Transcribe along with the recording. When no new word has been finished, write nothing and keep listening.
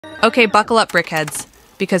Okay, buckle up, brickheads,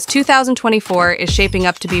 because 2024 is shaping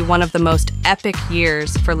up to be one of the most epic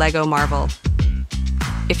years for LEGO Marvel.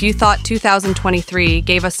 If you thought 2023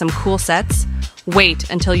 gave us some cool sets, wait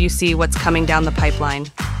until you see what's coming down the pipeline.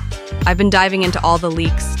 I've been diving into all the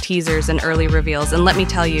leaks, teasers, and early reveals, and let me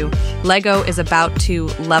tell you, LEGO is about to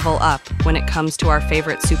level up when it comes to our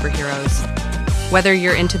favorite superheroes. Whether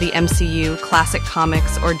you're into the MCU, classic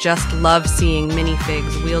comics, or just love seeing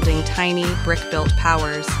minifigs wielding tiny, brick-built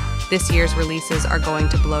powers, this year's releases are going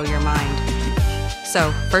to blow your mind.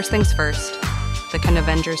 So, first things first, the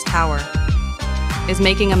Avengers Tower is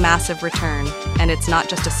making a massive return, and it's not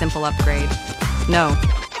just a simple upgrade. No,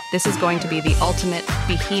 this is going to be the ultimate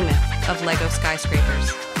behemoth of LEGO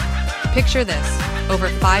skyscrapers. Picture this, over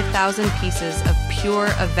 5,000 pieces of pure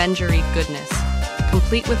Avengery goodness,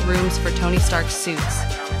 complete with rooms for Tony Stark's suits,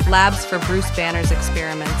 labs for Bruce Banner's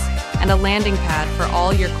experiments, and a landing pad for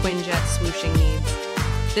all your Quinjet swooshing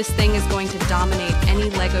needs. This thing is going to dominate any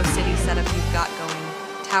LEGO City setup you've got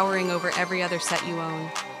going, towering over every other set you own.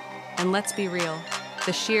 And let's be real,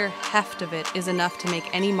 the sheer heft of it is enough to make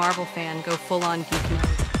any Marvel fan go full-on geek mode.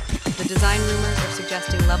 The design rumors are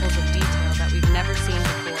suggesting levels of detail that we've never seen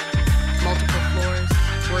before. Multiple floors,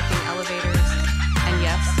 working elevators, and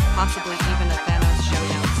yes, possibly even a Thanos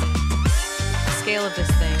showdown scene. The scale of this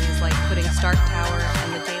thing is like putting Stark Tower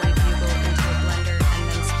and the Daily Bugle into a blender and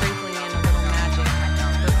then sprinkling in a little magic.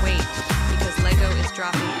 But wait, because LEGO is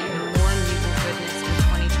dropping even more mutant goodness in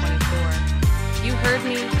 2024. You heard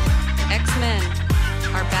me, X-Men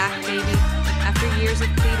are back, baby. After years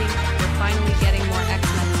of pleading, we're finally getting more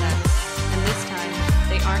X-Men sets, and this time,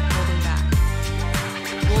 they aren't holding back.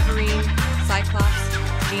 Wolverine, Cyclops,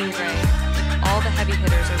 Jean Grey, all the heavy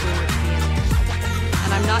hitters are rumored to be in there.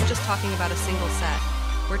 And I'm not just talking about a single set.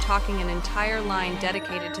 We're talking an entire line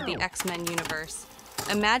dedicated to the X-Men universe.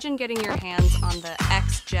 Imagine getting your hands on the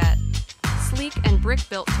X-Jet, sleek and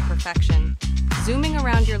brick-built to perfection, zooming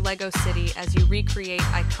around your LEGO city as you recreate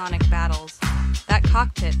iconic battles. That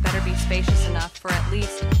cockpit better be spacious enough for at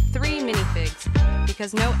least 3 minifigs,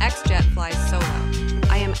 because no X-Jet flies solo.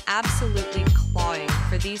 I am absolutely clawing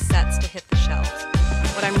for these sets to hit the shelves.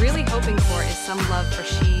 What I'm really hoping for is some love for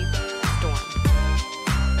Storm.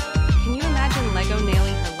 Can you imagine LEGO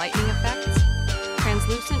nailing her lightning effects?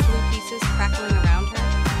 Translucent blue pieces crackling around her?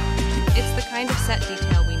 It's the kind of set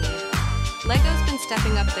detail we need. LEGO's been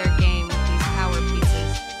stepping up their game with these power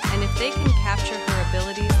pieces, and if they can capture her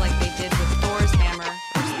abilities like they did with Thor's hammer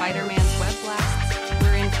or Spider-Man's web blasts,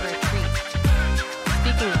 we're in for a treat.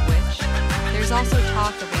 Speaking of which, there's also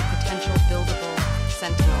talk of a potential buildable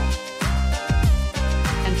Sentinel.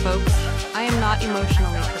 And folks, I am not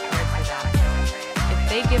emotionally prepared for that. If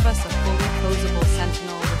they give us a fully posable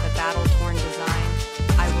Sentinel with a battle-torn design,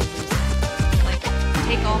 I will lose it. Like,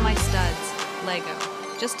 take all my studs, LEGO.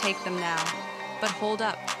 Just take them now. But hold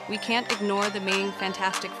up, we can't ignore the main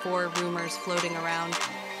Fantastic Four rumors floating around.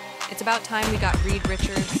 It's about time we got Reed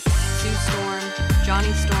Richards, Sue Storm,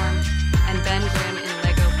 Johnny Storm, and Ben Grimm in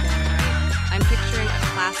LEGO form, right? I'm picturing a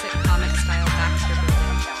classic comic-style Baxter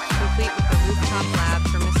building, complete with a rooftop lab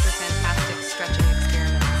for Mr. Fantastic's stretching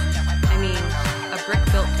experiments. I mean, a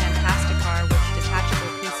brick-built Fantasticar with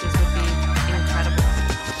detachable pieces would be incredible.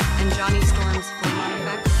 And Johnny Storm's flame-on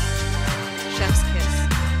effect? Chef's kiss.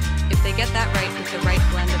 If they get that right with the right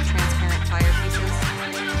blend of transparent fire pieces,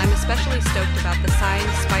 I'm especially stoked about the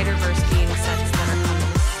signed Spider-Verse themed sets that are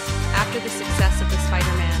coming. After the success of the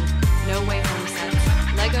Spider-Man No Way Home sets,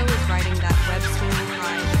 LEGO is riding that web-swinging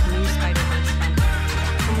high with new Spider-Verse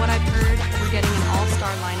content. From what I've heard, we're getting an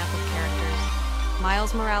all-star lineup of characters.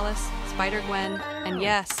 Miles Morales, Spider-Gwen, and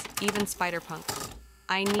yes, even Spider-Punk.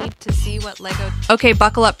 I need to see what LEGO... Okay,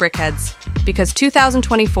 buckle up, brickheads, because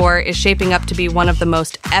 2024 is shaping up to be one of the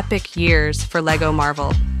most epic years for LEGO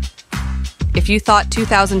Marvel. If you thought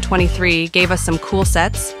 2023 gave us some cool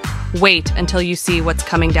sets, wait until you see what's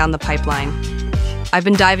coming down the pipeline. I've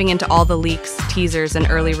been diving into all the leaks, teasers, and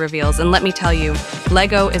early reveals, and let me tell you,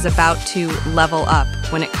 LEGO is about to level up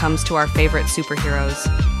when it comes to our favorite superheroes.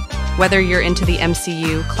 Whether you're into the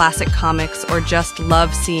MCU, classic comics, or just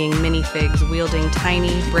love seeing minifigs wielding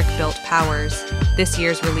tiny, brick-built powers, this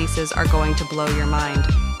year's releases are going to blow your mind.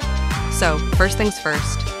 So, first things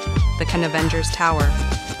first, the Avengers Tower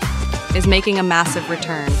is making a massive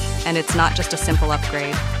return, and it's not just a simple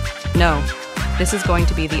upgrade. No, this is going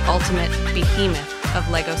to be the ultimate behemoth of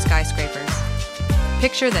LEGO skyscrapers.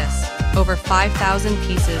 Picture this, over 5,000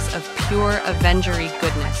 pieces of pure Avengery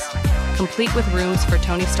goodness, complete with rooms for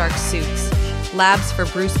Tony Stark's suits, labs for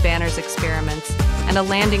Bruce Banner's experiments, and a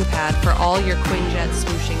landing pad for all your Quinjet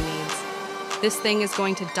swooshing needs. This thing is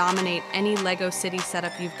going to dominate any LEGO City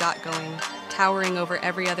setup you've got going, towering over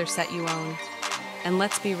every other set you own. And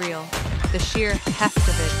let's be real, the sheer heft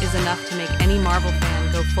of it is enough to make any Marvel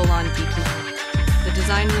fan go full-on geek mode. The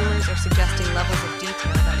design rumors are suggesting levels of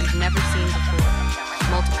detail that we've never seen before.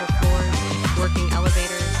 Multiple floors, working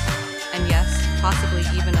elevators, and yes, possibly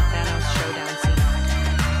even a Thanos showdown scene.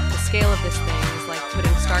 The scale of this thing is like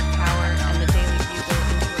putting Stark Tower and the Daily Bugle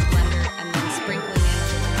into a blender and then sprinkling in a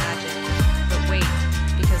little magic. But wait,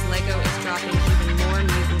 because LEGO is dropping even more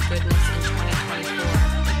mutant goodness in 2024.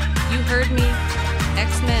 You heard me?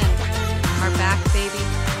 X-Men are back, baby.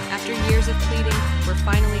 After years of pleading, we're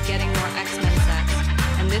finally getting more X-Men sets,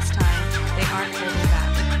 and this time, they aren't holding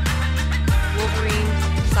back. Wolverine,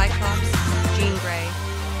 Cyclops, Jean Grey,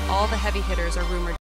 all the heavy hitters are rumored